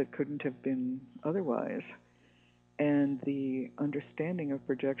ways that couldn't have been otherwise. And the understanding of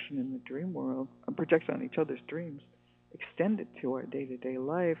projection in the dream world, projection on each other's dreams, extended to our day-to-day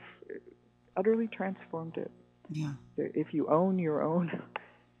life, utterly transformed it. Yeah. If you own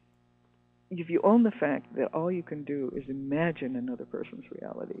the fact that all you can do is imagine another person's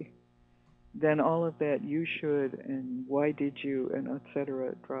reality, then all of that you should and why did you and et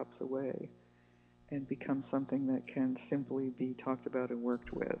cetera drops away and becomes something that can simply be talked about and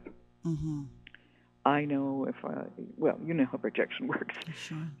worked with. Mm-hmm. I know you know how projection works.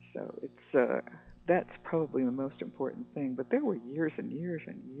 Sure. So it's that's probably the most important thing. But there were years and years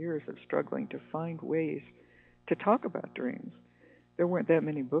and years of struggling to find ways to talk about dreams. There weren't that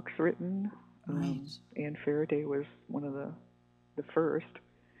many books written. Right. Anne Faraday was one of the first,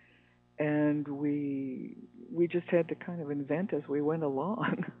 and we just had to kind of invent as we went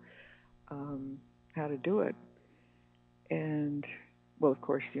along how to do it. And well, of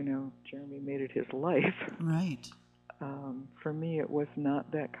course, Jeremy made it his life. Right. For me, it was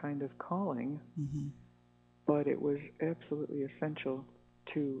not that kind of calling, Mm-hmm. but it was absolutely essential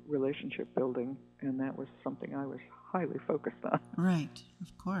to relationship building, and that was something I was highly focused on. Right,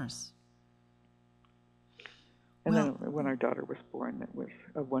 of course. And then when our daughter was born, it was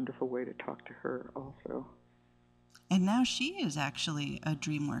a wonderful way to talk to her also. And now she is actually a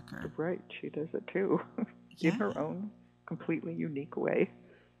dream worker. Right, she does it too, in her own completely unique way.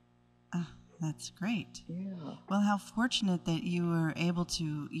 That's great. Yeah. Well, how fortunate that you were able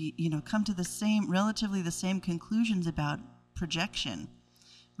to, come to relatively the same conclusions about projection,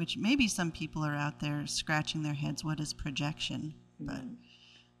 which maybe some people are out there scratching their heads. What is projection? But,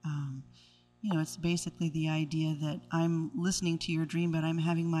 it's basically the idea that I'm listening to your dream, but I'm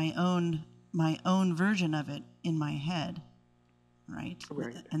having my own version of it in my head, right?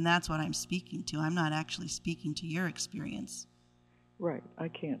 Right. And that's what I'm speaking to. I'm not actually speaking to your experience. Right. I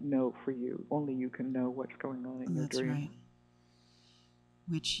can't know for you. Only you can know what's going on in your dream. That's right.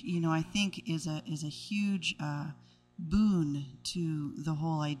 Which, I think is a huge boon to the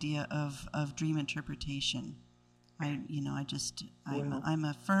whole idea of dream interpretation. I'm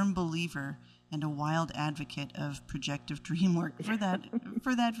a firm believer and a wild advocate of projective dream work for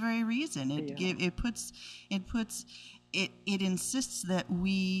that very reason. It insists that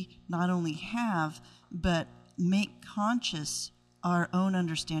we not only have but make conscious our own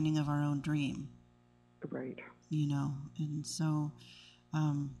understanding of our own dream. Right. And so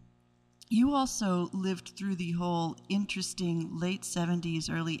you also lived through the whole interesting late 70s,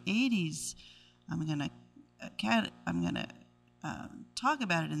 early 80s. I'm going to talk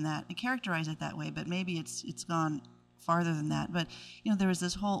about it in that and characterize it that way, but maybe it's gone farther than that. But there was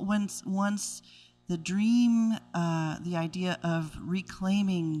this whole once the dream, the idea of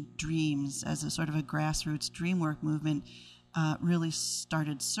reclaiming dreams as a sort of a grassroots dream work movement really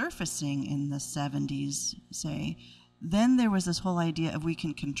started surfacing in the 70s, say. Then there was this whole idea of we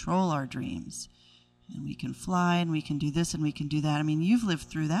can control our dreams. And we can fly, and we can do this, and we can do that. I mean, you've lived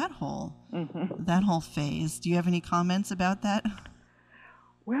through that whole phase. Do you have any comments about that?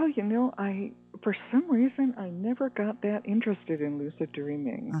 Well, for some reason, I never got that interested in lucid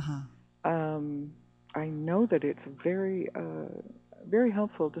dreaming. I know that it's very, very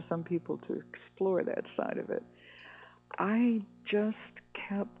helpful to some people to explore that side of it. I just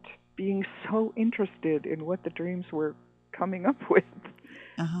kept being so interested in what the dreams were coming up with.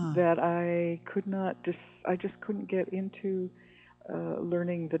 That I just couldn't get into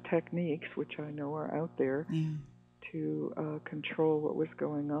learning the techniques, which I know are out there, to control what was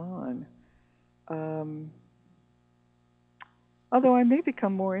going on. Although I may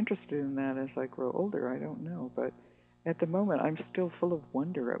become more interested in that as I grow older, I don't know. But at the moment, I'm still full of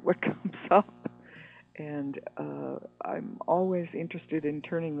wonder at what comes up. And I'm always interested in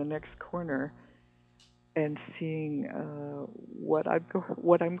turning the next corner and seeing what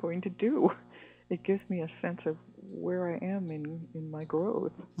I'm going to do. It gives me a sense of where I am in my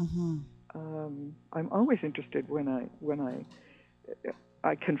growth. I'm always interested when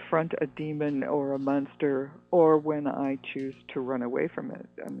I confront a demon or a monster, or when I choose to run away from it.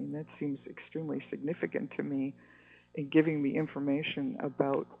 I mean, that seems extremely significant to me in giving me information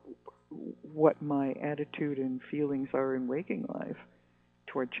about what my attitude and feelings are in waking life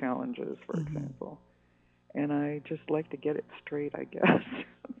toward challenges, for example. And I just like to get it straight, I guess,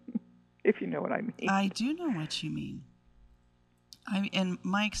 if you know what I mean. I do know what you mean. And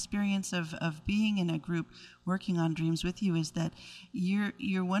my experience of being in a group working on dreams with you is that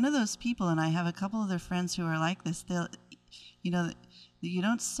you're one of those people, and I have a couple other friends who are like this. You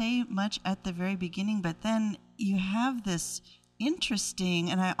don't say much at the very beginning, but then you have this interesting,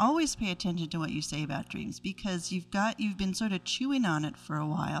 and I always pay attention to what you say about dreams, because you've been sort of chewing on it for a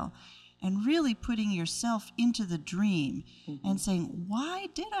while and really putting yourself into the dream and saying, why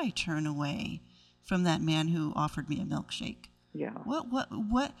did I turn away from that man who offered me a milkshake? Yeah.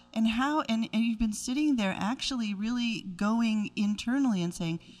 What, and how, and you've been sitting there actually really going internally and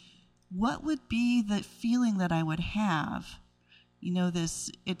saying, what would be the feeling that I would have?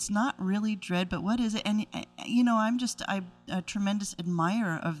 It's not really dread, but what is it? And, I'm a tremendous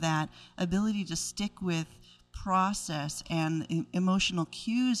admirer of that ability to stick with process and emotional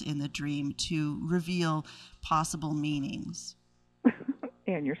cues in the dream to reveal possible meanings.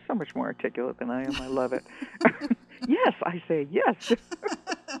 Anne, you're so much more articulate than I am. I love it. Yes, I say yes.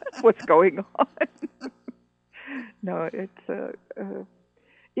 That's what's going on. No, it's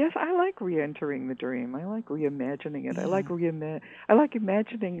yes, I like re-entering the dream. I like reimagining it. Yeah. I like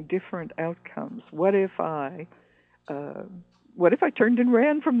imagining different outcomes. What if I turned and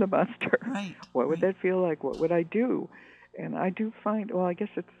ran from the monster? Right. What would that feel like? What would I do? And I do find, well, I guess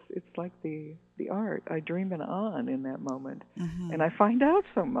it's like the art. I dream it on in that moment, and I find out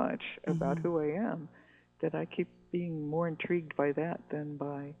so much about who I am that I keep being more intrigued by that than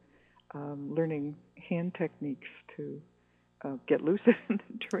by learning hand techniques to get lucid in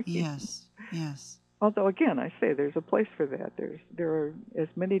the dream. Yes. Although, again, I say there's a place for that. There are as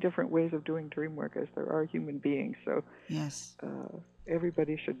many different ways of doing dream work as there are human beings. So yes,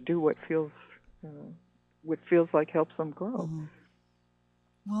 everybody should do what feels like helps them grow.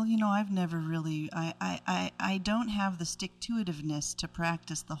 Well, I've never really, I don't have the stick-to-itiveness to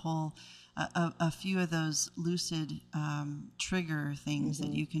practice the whole, a few of those lucid trigger things that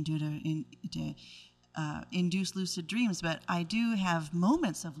Mm-hmm. you can do to induce lucid dreams, but I do have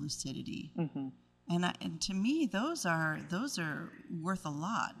moments of lucidity. Mm-hmm. And to me, those are worth a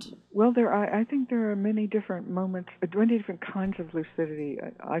lot. Well, I think there are many different moments, many different kinds of lucidity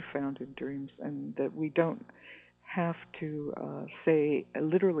I found in dreams, and that we don't have to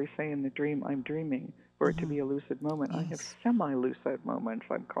literally say in the dream, I'm dreaming, for it to be a lucid moment. I have Yes. semi-lucid moments,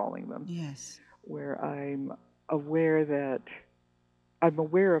 I'm calling them, Yes. where aware that I'm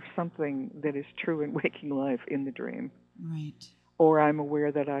aware of something that is true in waking life in the dream, Right. or I'm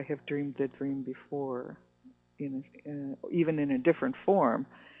aware that I have dreamed the dream before, even in a different form.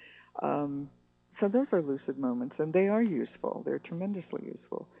 Um, so those are lucid moments, and they are useful. They're tremendously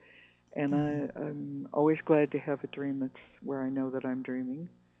useful. And I'm always glad to have a dream that's where I know that I'm dreaming.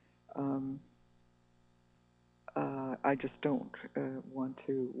 Um, I just don't want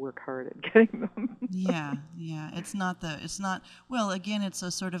to work hard at getting them. Yeah, yeah. Well, again, it's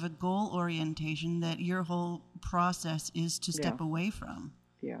a sort of a goal orientation that your whole process is to Yeah, step away from,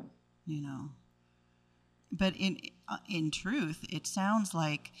 yeah. you know. But in truth, it sounds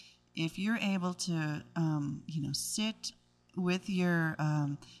like if you're able to, sit with your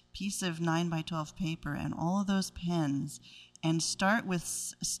piece of 9 by 12 paper and all of those pens, and start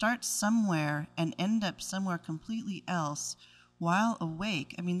somewhere and end up somewhere completely else while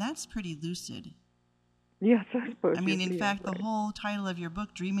awake. I mean, that's pretty lucid. Yes, I suppose I mean, in you're fact, the right. whole title of your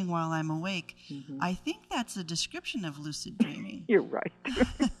book, Dreaming While I'm Awake, Hmm. I think that's a description of lucid dreaming. You're right.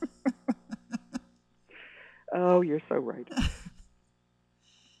 Oh, you're so right.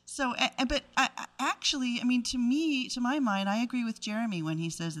 So, but actually, I mean, to my mind, I agree with Jeremy when he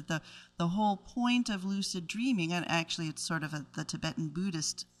says that the whole point of lucid dreaming, and actually it's sort of the Tibetan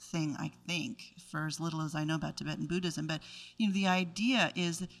Buddhist thing, I think, for as little as I know about Tibetan Buddhism, but, the idea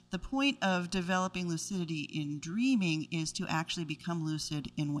is that the point of developing lucidity in dreaming is to actually become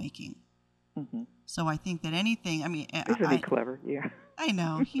lucid in waking. Hmm. So I think that anything, I mean, Isn't he clever? Yeah. I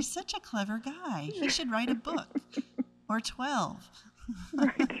know, he's such a clever guy. He should write a book or 12.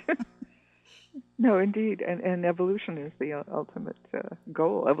 Right. No, indeed, and evolution is the ultimate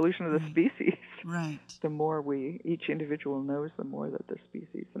goal. Evolution of the Right. species. Right. The more each individual knows, the more that the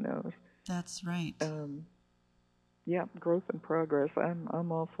species knows. That's right. Yeah, growth and progress.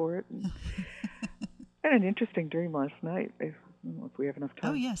 I'm all for it. And I had an interesting dream last night. I don't know if we have enough Oh,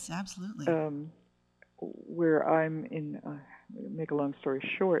 time. yes, absolutely. Where I'm in. Make a long story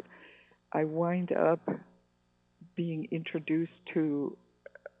short, I wind up being introduced to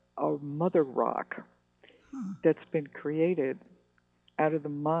a mother rock that's been created out of the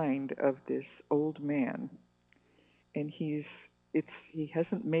mind of this old man, and he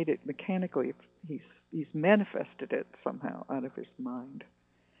hasn't made it mechanically. He's manifested it somehow out of his mind,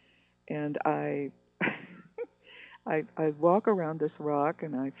 and I I walk around this rock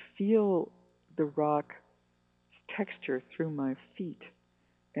and I feel the rock's texture through my feet,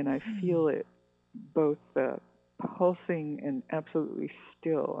 and I feel it both pulsing and absolutely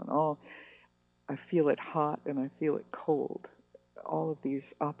still, and all. I feel it hot and I feel it cold. All of these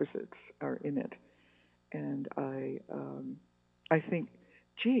opposites are in it, and I think,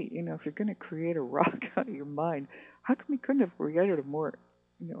 gee, if you're going to create a rock out of your mind, how come we couldn't have created a more,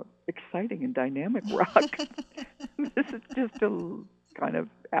 exciting and dynamic rock? This is just a kind of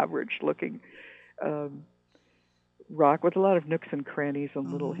average-looking rock with a lot of nooks and crannies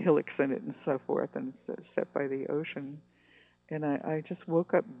and little hillocks in it and so forth, and it's set by the ocean. And I just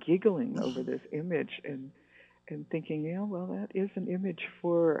woke up giggling over this image and thinking, yeah, well, that is an image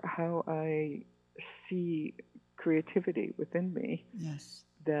for how I see creativity within me. Yes.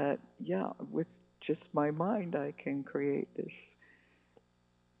 That, yeah, with just my mind, I can create this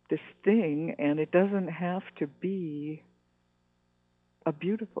thing, and it doesn't have to be a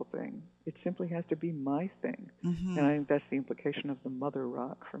beautiful thing. It simply has to be my thing. Mm-hmm. And I think that's the implication of the mother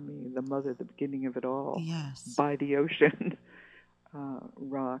rock for me, the mother, the beginning of it all, Yes. by the ocean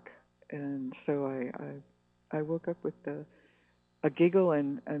rock. And so I woke up with a giggle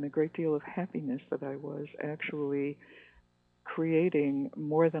and a great deal of happiness that I was actually creating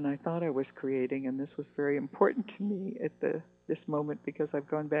more than I thought I was creating, and this was very important to me at this moment because I've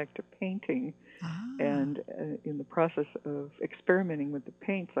gone back to painting, and in the process of experimenting with the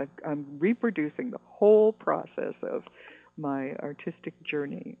paints, I'm reproducing the whole process of my artistic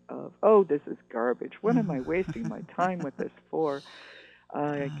journey of, oh, this is garbage. What am I wasting my time with this for?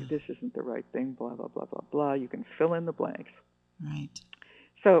 This isn't the right thing, blah, blah, blah, blah, blah. You can fill in the blanks. Right.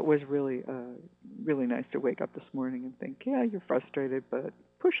 So it was really, really nice to wake up this morning and think, yeah, you're frustrated, but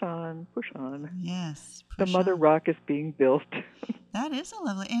push on, push on. Yes. The mother rock is being built. That is a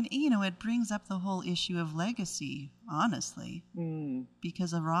lovely, and it brings up the whole issue of legacy, honestly,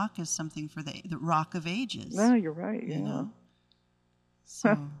 because a rock is something for the rock of ages. No, you're right. You yeah. know?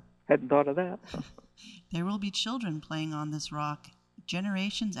 So hadn't thought of that. There will be children playing on this rock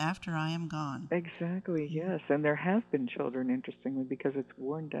generations after I am gone. Exactly. Yes, and there have been children, interestingly, because it's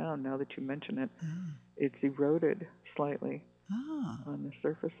worn down. Now that you mention it, it's eroded slightly on the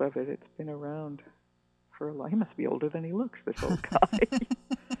surface of it. It's been around. He must be older than he looks, this old guy.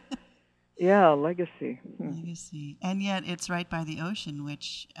 Yeah, legacy. Legacy. And yet it's right by the ocean,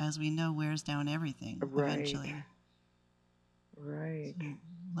 which, as we know, wears down everything eventually. Right. So,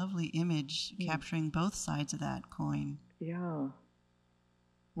 lovely image capturing both sides of that coin. Yeah.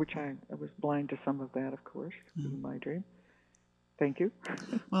 Which I was blind to some of that, of course, in my dream. Thank you.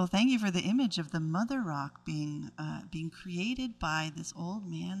 Well, thank you for the image of the mother rock being created by this old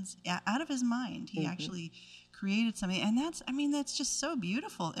man's out of his mind. He actually created something, and that's just so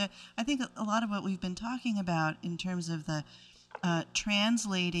beautiful. I think a lot of what we've been talking about in terms of the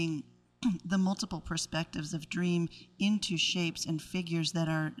translating the multiple perspectives of dream into shapes and figures that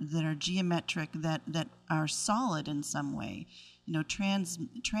are geometric, that are solid in some way.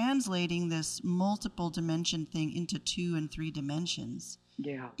 Translating this multiple dimension thing into 2 and 3 dimensions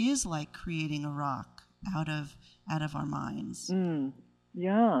is like creating a rock out of our minds.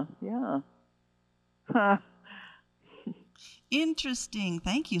 Yeah. Huh. Interesting.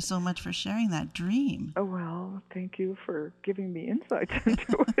 Thank you so much for sharing that dream. Oh, well, thank you for giving me insights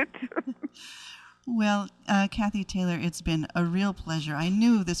into it. Well, Kathy Taylor, it's been a real pleasure. I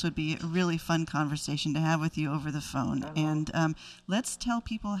knew this would be a really fun conversation to have with you over the phone. And let's tell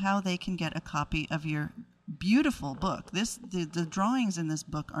people how they can get a copy of your beautiful book. The drawings in this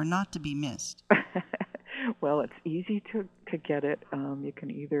book are not to be missed. Well, it's easy to get it. You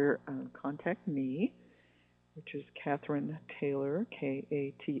can either contact me, which is Kathryn Taylor,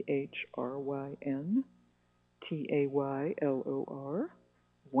 KATHRYN TAYLOR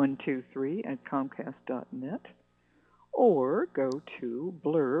 123 at Comcast.net, or go to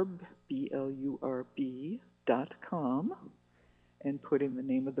blurb, BLURB.com, and put in the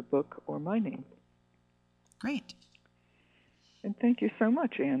name of the book or my name. Great. And thank you so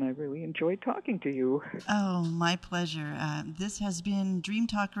much, Anne. I really enjoyed talking to you. Oh, my pleasure. This has been Dream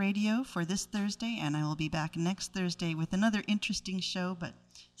Talk Radio for this Thursday, and I will be back next Thursday with another interesting show, but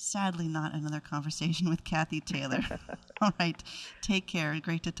sadly not another conversation with Kathy Taylor. All right. Take care.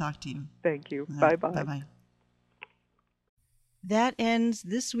 Great to talk to you. Thank you. Bye-bye. Bye-bye. That ends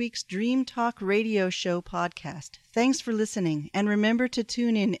this week's Dream Talk Radio Show podcast. Thanks for listening, and remember to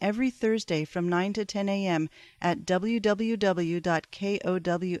tune in every Thursday from 9 to 10 a.m. at www.kows.fm.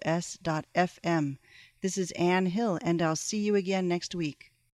 This is Ann Hill, and I'll see you again next week.